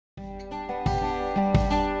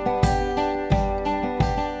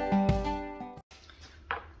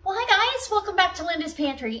to Linda's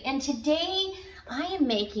Pantry, and today I am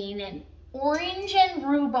making an orange and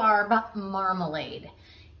rhubarb marmalade.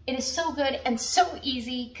 It is so good and so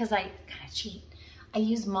easy because I kind of cheat. I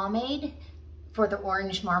use pomade for the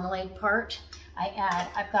orange marmalade part.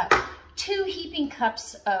 I've got 2 heaping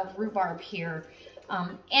cups of rhubarb here.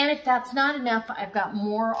 And if that's not enough, I've got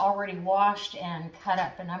more already washed and cut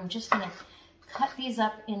up. And I'm just gonna cut these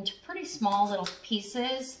up into pretty small little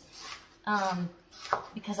pieces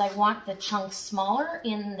because I want the chunks smaller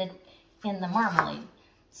in the marmalade.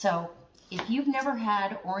 So if you've never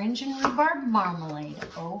had orange and rhubarb marmalade,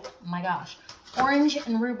 oh my gosh, orange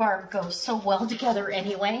and rhubarb go so well together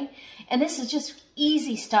anyway. And this is just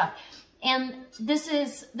easy stuff. And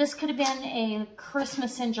this could have been a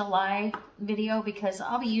Christmas in July video because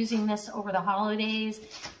I'll be using this over the holidays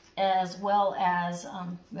as well as,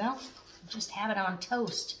 well, just have it on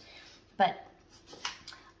toast. But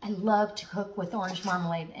I love to cook with orange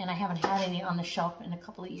marmalade and I haven't had any on the shelf in a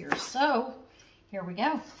couple of years. So here we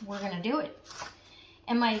go. We're gonna do it.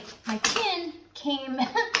 And my tin came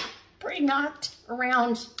pretty knocked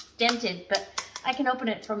around, dented, but I can open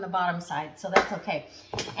it from the bottom side, so that's okay.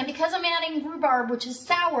 And because I'm adding rhubarb, which is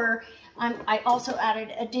sour, I also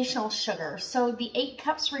added additional sugar. So the 8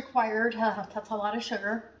 cups required, that's a lot of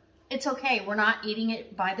sugar. It's okay, we're not eating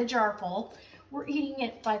it by the jar full. We're eating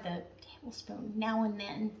it by the tablespoon now and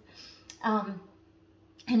then.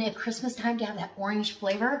 And at Christmas time to have that orange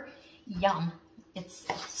flavor, yum. It's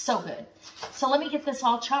so good. So let me get this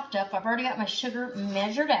all chopped up. I've already got my sugar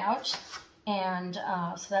measured out. And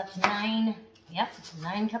so that's 9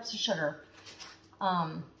 cups of sugar,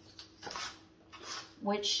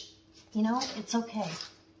 which, you know, it's okay.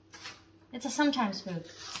 It's a sometimes food.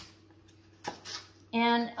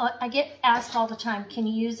 And I get asked all the time, can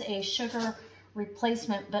you use a sugar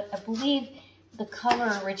replacement? But I believe the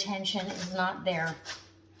color retention is not there.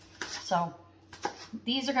 So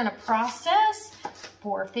these are gonna process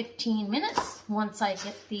for 15 minutes once I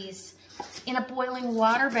get these in a boiling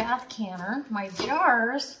water bath canner. My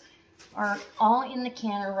jars are all in the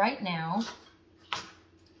canner right now.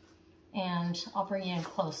 And I'll bring you in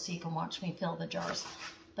close so you can watch me fill the jars.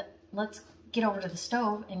 But let's get over to the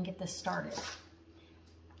stove and get this started.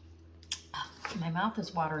 Oh, my mouth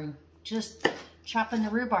is watering just chopping the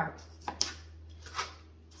rhubarb.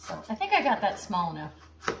 So I think I got that small enough.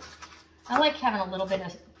 I like having a little bit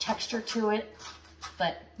of texture to it,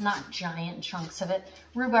 but not giant chunks of it.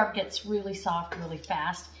 Rhubarb gets really soft really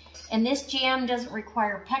fast. And this jam doesn't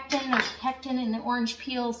require pectin. There's pectin in the orange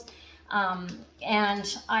peels.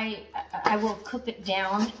 And I will cook it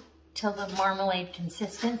down till the marmalade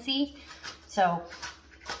consistency. So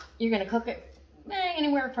you're gonna cook it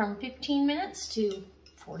anywhere from 15 minutes to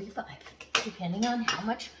 45, depending on how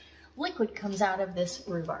much liquid comes out of this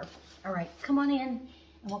rhubarb. All right, come on in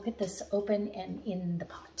and we'll get this open and in the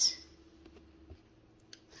pot.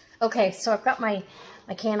 Okay, so I've got my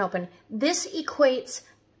can open. This equates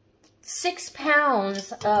 6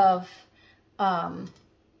 pounds of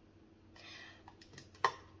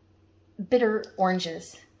bitter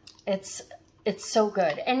oranges. It's so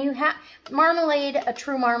good. And you have marmalade, a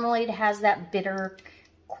true marmalade has that bitter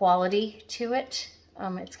quality to it.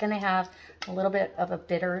 It's gonna have a little bit of a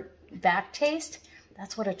bitter back taste.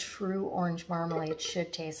 That's what a true orange marmalade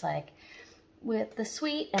should taste like. With the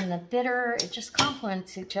sweet and the bitter, it just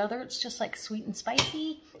complements each other. It's just like sweet and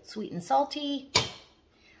spicy, sweet and salty.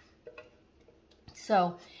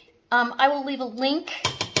 So I will leave a link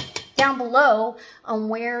down below on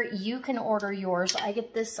where you can order yours. I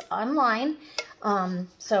get this online,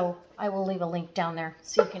 so I will leave a link down there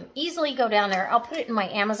so you can easily go down there. I'll put it in my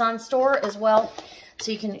Amazon store as well,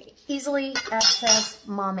 so you can easily access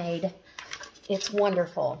pomade. It's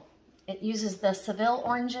wonderful. It uses the Seville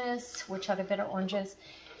oranges, which are the bitter oranges.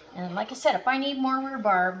 And like I said, if I need more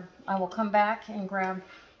rhubarb, I will come back and grab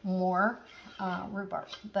more rhubarb.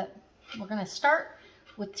 But we're gonna start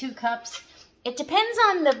with 2 cups. It depends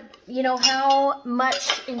on the, you know, how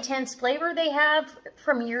much intense flavor they have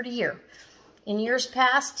from year to year. In years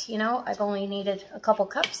past, you know, I've only needed a couple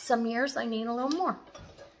cups. Some years I need a little more.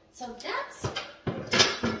 So that's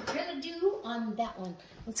what we're gonna do on that one.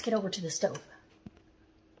 Let's get over to the stove.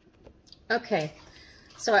 Okay,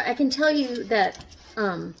 so I can tell you that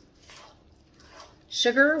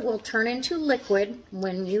sugar will turn into liquid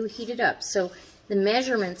when you heat it up. So the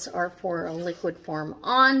measurements are for a liquid form.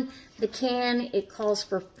 On the can, it calls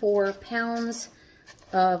for 4 pounds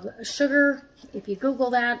of sugar. If you Google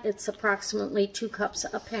that, it's approximately 2 cups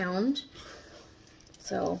a pound.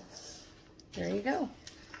 So there you go.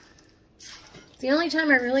 The only time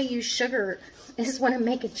I really use sugar is when I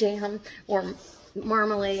make a jam or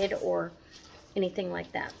marmalade or anything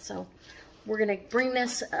like that. So we're gonna bring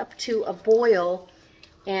this up to a boil,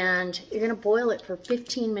 and you're gonna boil it for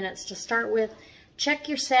 15 minutes to start with. Check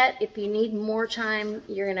your set. If you need more time,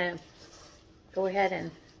 you're gonna go ahead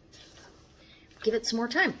and give it some more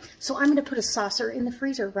time. So I'm gonna put a saucer in the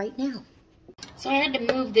freezer right now. So I had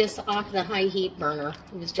to move this off the high heat burner.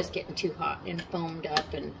 It was just getting too hot and foamed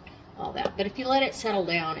up and all that. But if you let it settle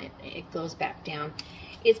down, it goes back down.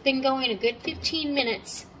 It's been going a good 15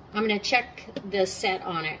 minutes. I'm gonna check the set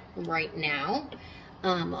on it right now.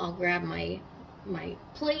 I'll grab my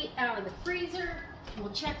plate out of the freezer.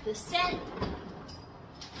 We'll check the set.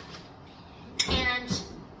 And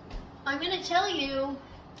I'm gonna tell you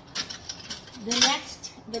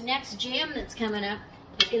the next jam that's coming up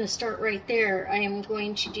is gonna start right there. I am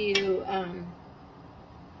going to do,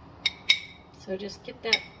 so just get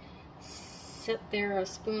that set there, a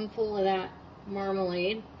spoonful of that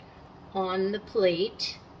marmalade on the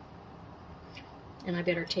plate. And I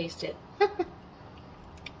better taste it.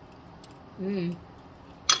 Yum.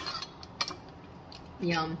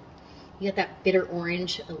 You get that bitter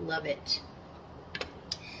orange. I love it.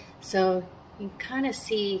 So you can kind of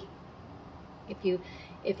see, if you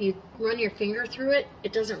run your finger through it,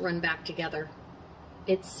 it doesn't run back together.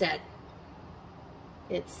 It's set.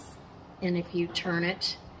 And if you turn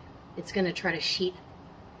it, it's going to try to sheet.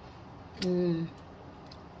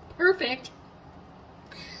 Perfect.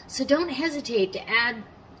 So don't hesitate to add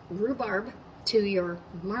rhubarb to your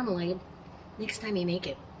marmalade next time you make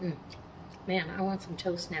it. Man, I want some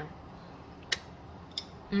toast now.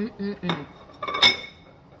 And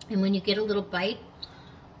when you get a little bite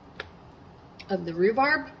of the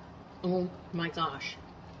rhubarb, oh my gosh.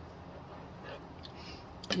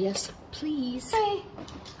 Yes, please. Okay.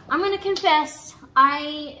 I'm going to confess,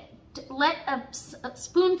 I let a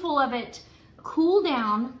spoonful of it cool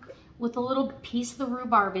down with a little piece of the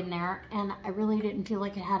rhubarb in there, and I really didn't feel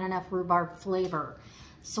like it had enough rhubarb flavor.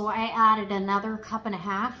 So I added another 1.5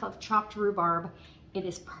 cups of chopped rhubarb. It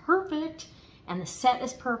is perfect, and the set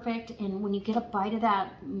is perfect, and when you get a bite of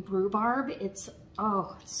that rhubarb, it's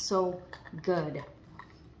so good.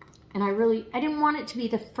 And I didn't want it to be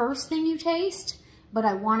the first thing you taste, but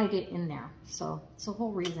I wanted it in there. So it's the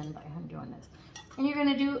whole reason why I'm doing this. And you're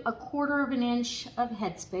gonna do 1/4 inch of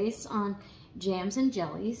headspace on jams and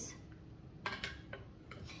jellies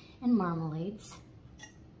and marmalades.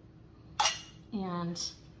 And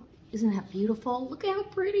isn't that beautiful? Look at how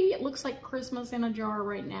pretty. It looks like Christmas in a jar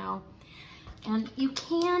right now. And you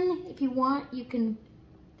can, if you want, you can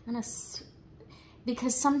kind of,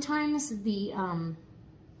 because sometimes the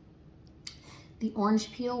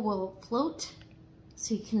orange peel will float,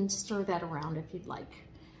 so you can stir that around if you'd like.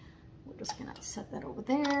 We're just gonna set that over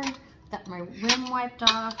there. Got my rim wiped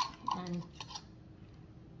off, and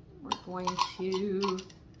we're going to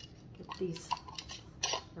get these,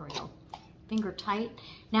 there we go, finger tight.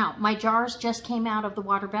 Now, my jars just came out of the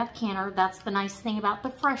water bath canner. That's the nice thing about the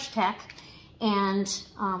Fresh Tech. And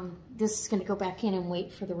this is gonna go back in and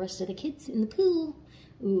wait for the rest of the kids in the pool.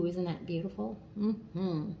 Ooh, isn't that beautiful?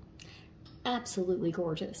 Absolutely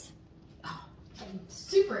gorgeous. Oh, I'm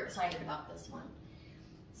super excited about this one.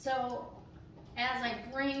 So, as I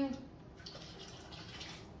bring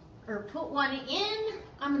or put one in,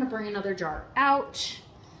 I'm gonna bring another jar out.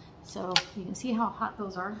 So you can see how hot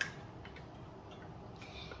those are.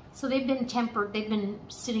 So they've been tempered. They've been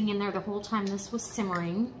sitting in there the whole time this was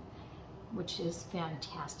simmering, which is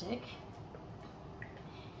fantastic.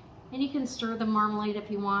 And you can stir the marmalade if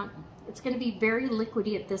you want. It's gonna be very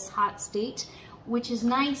liquidy at this hot state, which is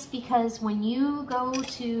nice because when you go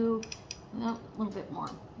to, well, a little bit more.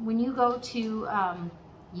 When you go to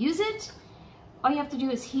use it, all you have to do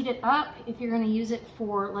is heat it up. If you're gonna use it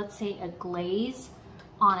for, let's say, a glaze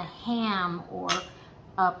on a ham or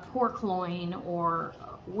a pork loin or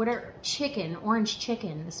whatever, chicken, orange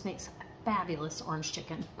chicken. This makes fabulous orange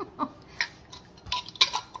chicken.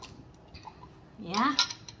 Yeah?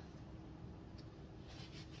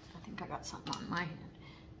 I think I got something on my hand.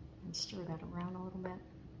 And stir that around a little bit.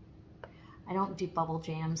 I don't do bubble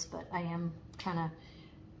jams, but I am kind of,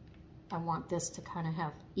 I want this to kind of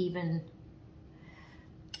have even,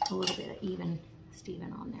 a little bit of even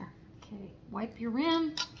Steven on there. Okay, wipe your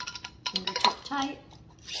rim, fingertip tight,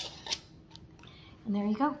 and there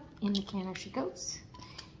you go. In the canner she goes.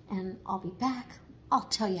 And I'll be back. I'll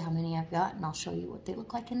tell you how many I've got, and I'll show you what they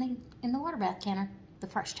look like in the water bath canner, the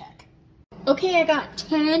Fresh Tech. Okay, I got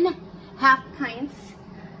 10 half pints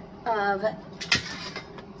of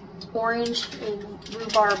orange and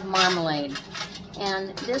rhubarb marmalade,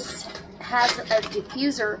 and this has a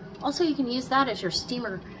diffuser. Also, you can use that as your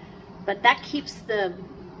steamer, but that keeps the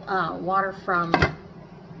water from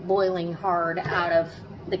boiling hard out of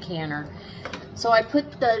the canner. So I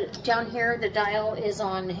put down here, the dial is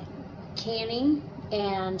on canning,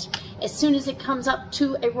 and as soon as it comes up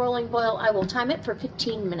to a rolling boil, I will time it for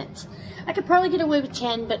 15 minutes. I could probably get away with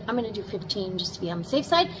 10, but I'm gonna do 15 just to be on the safe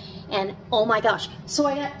side. And oh my gosh, so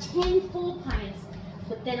I got 10 full pints,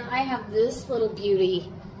 but then I have this little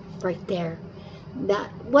beauty right there.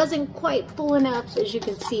 That wasn't quite full enough. As you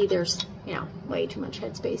can see, there's, you know, way too much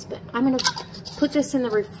headspace, but I'm gonna put this in the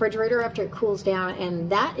refrigerator after it cools down, and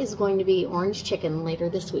that is going to be orange chicken later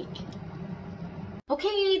this week.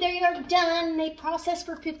 Okay, there you are, done. They process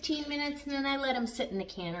for 15 minutes, and then I let them sit in the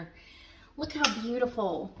canner. Look how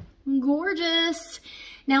beautiful. Gorgeous.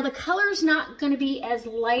 Now the color's not going to be as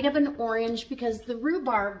light of an orange because the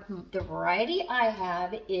rhubarb, the variety I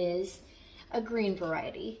have is a green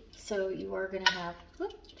variety. So you are going to have,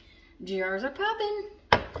 whoop, jars are popping.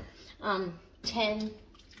 10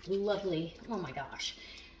 lovely, oh my gosh.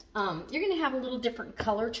 You're going to have a little different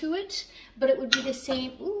color to it, but it would be the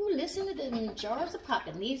same. Ooh, listen to the jars are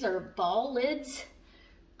popping. These are ball lids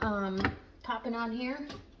popping on here.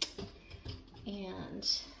 And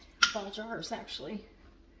ball jars, actually.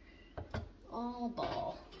 All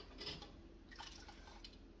ball.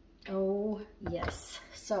 Oh, yes.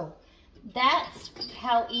 So that's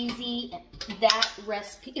how easy that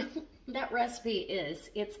recipe is.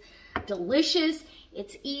 It's delicious,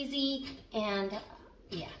 it's easy, and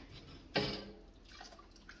yeah.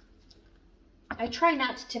 I try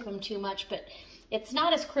not to tip them too much, but it's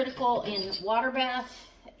not as critical in water bath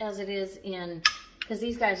as it is in, because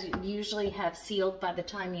these guys usually have sealed by the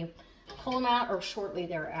time you pull them out, or shortly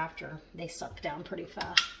thereafter. They suck down pretty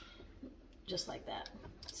fast, just like that.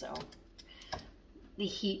 So the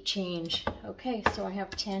heat change. Okay, so I have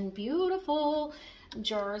 10 beautiful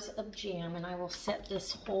jars of jam, and I will set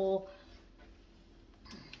this whole,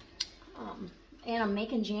 and I'm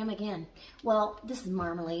making jam again. Well, this is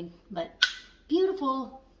marmalade, but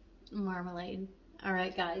beautiful marmalade. All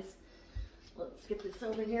right, guys, let's get this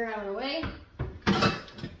over here out of the way.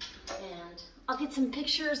 And I'll get some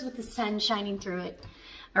pictures with the sun shining through it.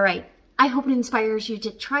 All right, I hope it inspires you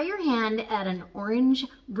to try your hand at an orange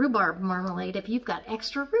rhubarb marmalade if you've got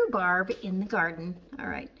extra rhubarb in the garden. All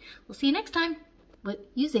right, we'll see you next time with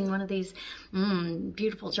using one of these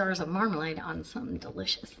beautiful jars of marmalade on something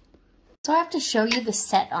delicious. So I have to show you the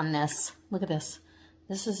set on this. Look at this.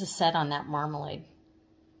 This is the set on that marmalade.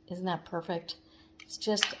 Isn't that perfect? It's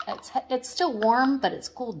just, it's still warm, but it's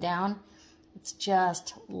cooled down. It's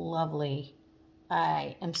just lovely.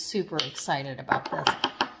 I am super excited about this.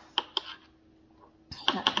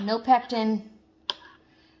 No pectin,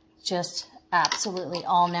 just absolutely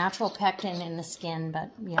all natural pectin in the skin,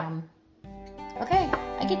 but yum. Okay,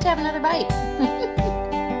 I get to have another bite.